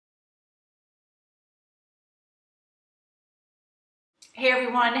Hey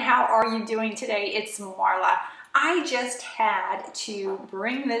everyone, how are you doing today? It's Marla. I just had to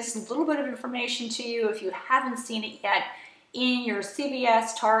bring this little bit of information to you if you haven't seen it yet in your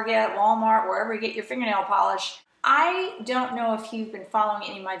CVS, Target, Walmart, wherever you get your fingernail polish. I don't know if you've been following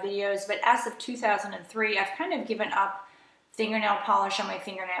any of my videos, but as of 2003, I've kind of given up fingernail polish on my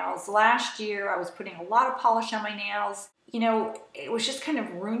fingernails. Last year, I was putting a lot of polish on my nails. You know, it was just kind of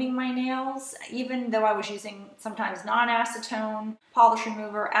ruining my nails, even though I was using sometimes non-acetone polish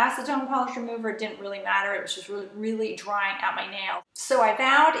remover. Acetone polish remover didn't really matter. It was just really drying out my nails. So I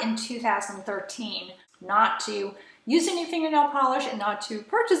vowed in 2013 not to use any fingernail polish and not to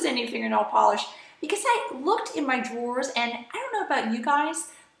purchase any fingernail polish because I looked in my drawers, and I don't know about you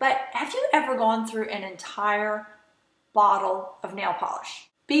guys, but have you ever gone through an entire bottle of nail polish?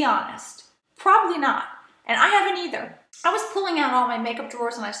 Be honest. Probably not. And I haven't either. I was pulling out all my makeup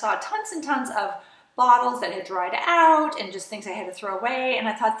drawers and I saw tons and tons of bottles that had dried out and just things I had to throw away. And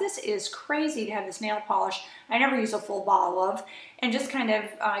I thought, this is crazy to have this nail polish I never use a full bottle of and just kind of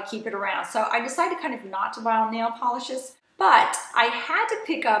keep it around. So I decided kind of not to buy all nail polishes, but I had to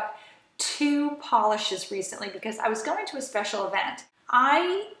pick up two polishes recently because I was going to a special event.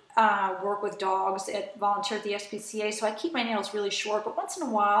 I work with dogs volunteer at the SPCA, so I keep my nails really short, but once in a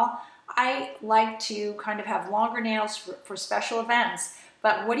while I like to kind of have longer nails for special events.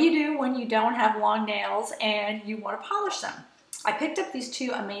 But what do you do when you don't have long nails and you want to polish them? I picked up these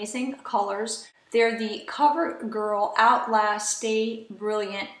two amazing colors. They're the Covergirl Outlast Stay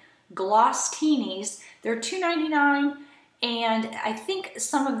Brilliant glosstinis. They're $2.99, and I think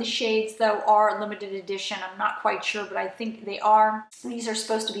some of the shades though are limited edition. I'm not quite sure, but I think they are. These are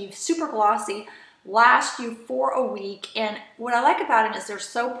supposed to be super glossy, last you for a week, and what I like about it is they're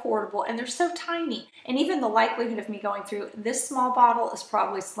so portable and they're so tiny, and even the likelihood of me going through this small bottle is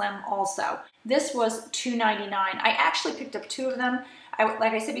probably slim also. This was $2.99. I actually picked up two of them.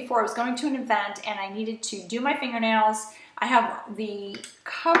 Like I said before, I was going to an event and I needed to do my fingernails. I have the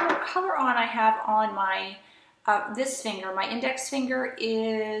color on I have on my this finger. My index finger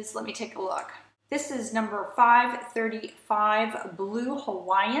is, let me take a look. This is number 535 Blue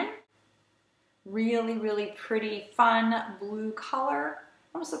Hawaiian. Really pretty, fun blue color.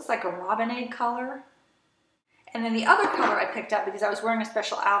 Almost looks like a robinade color. And then the other color I picked up because I was wearing a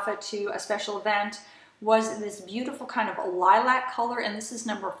special outfit to a special event was this beautiful kind of a lilac color, and this is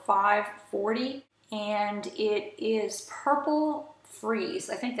number 540, and it is Purple Freeze.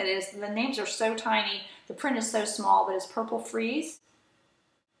 I think that is. The names are so tiny, the print is so small, but it's Purple Freeze.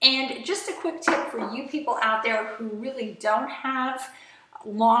 And just a quick tip for you people out there who really don't have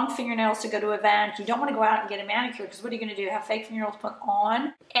long fingernails to go to an event. You don't want to go out and get a manicure because what are you going to do? Have fake fingernails put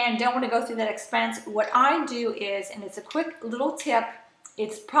on and don't want to go through that expense. What I do is, and it's a quick little tip,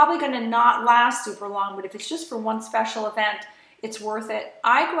 it's probably going to not last super long, but if it's just for one special event, it's worth it.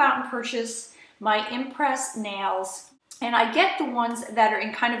 I go out and purchase my Impress nails, and I get the ones that are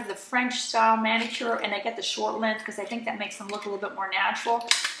in kind of the French style manicure, and I get the short length because I think that makes them look a little bit more natural.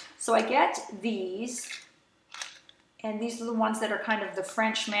 So I get these. And these are the ones that are kind of the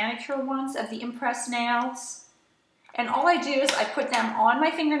French manicure ones of the Impress nails. And all I do is I put them on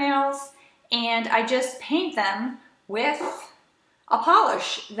my fingernails and I just paint them with a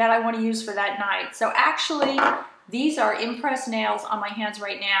polish that I want to use for that night. So actually, these are Impress nails on my hands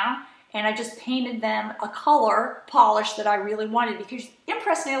right now, and I just painted them a color polish that I really wanted because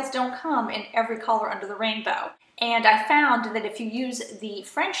Impress nails don't come in every color under the rainbow. And I found that if you use the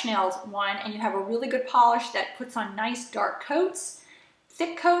French nails one and you have a really good polish that puts on nice dark coats,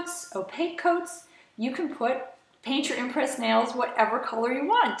 thick coats, opaque coats, you can paint your Impress nails whatever color you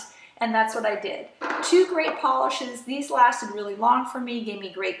want. And that's what I did. Two great polishes. These lasted really long for me, gave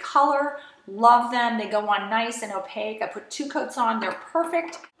me great color, love them. They go on nice and opaque. I put two coats on, they're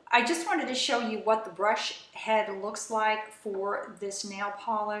perfect. I just wanted to show you what the brush head looks like for this nail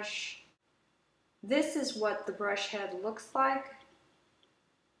polish. This is what the brush head looks like.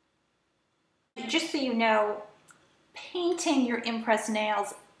 Just so you know, painting your Impress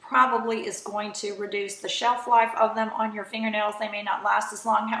nails probably is going to reduce the shelf life of them on your fingernails. They may not last as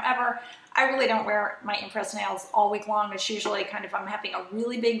long. However, I really don't wear my Impress nails all week long. It's usually kind of, I'm having a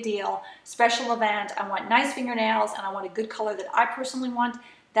really big deal, special event, I want nice fingernails and I want a good color that I personally want.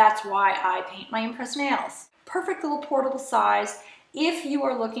 That's why I paint my Impress nails. Perfect little portable size. If you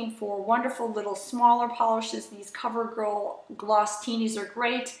are looking for wonderful little smaller polishes, these Covergirl glosstinis are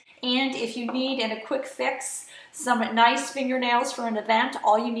great. And if you need, in a quick fix, some nice fingernails for an event,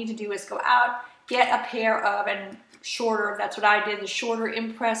 all you need to do is go out, get a pair of, and shorter, that's what I did, the shorter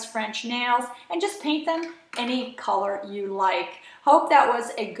Impress French nails, and just paint them any color you like. Hope that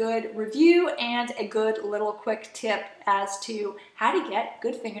was a good review and a good little quick tip as to how to get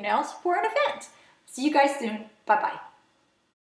good fingernails for an event. See you guys soon. Bye-bye.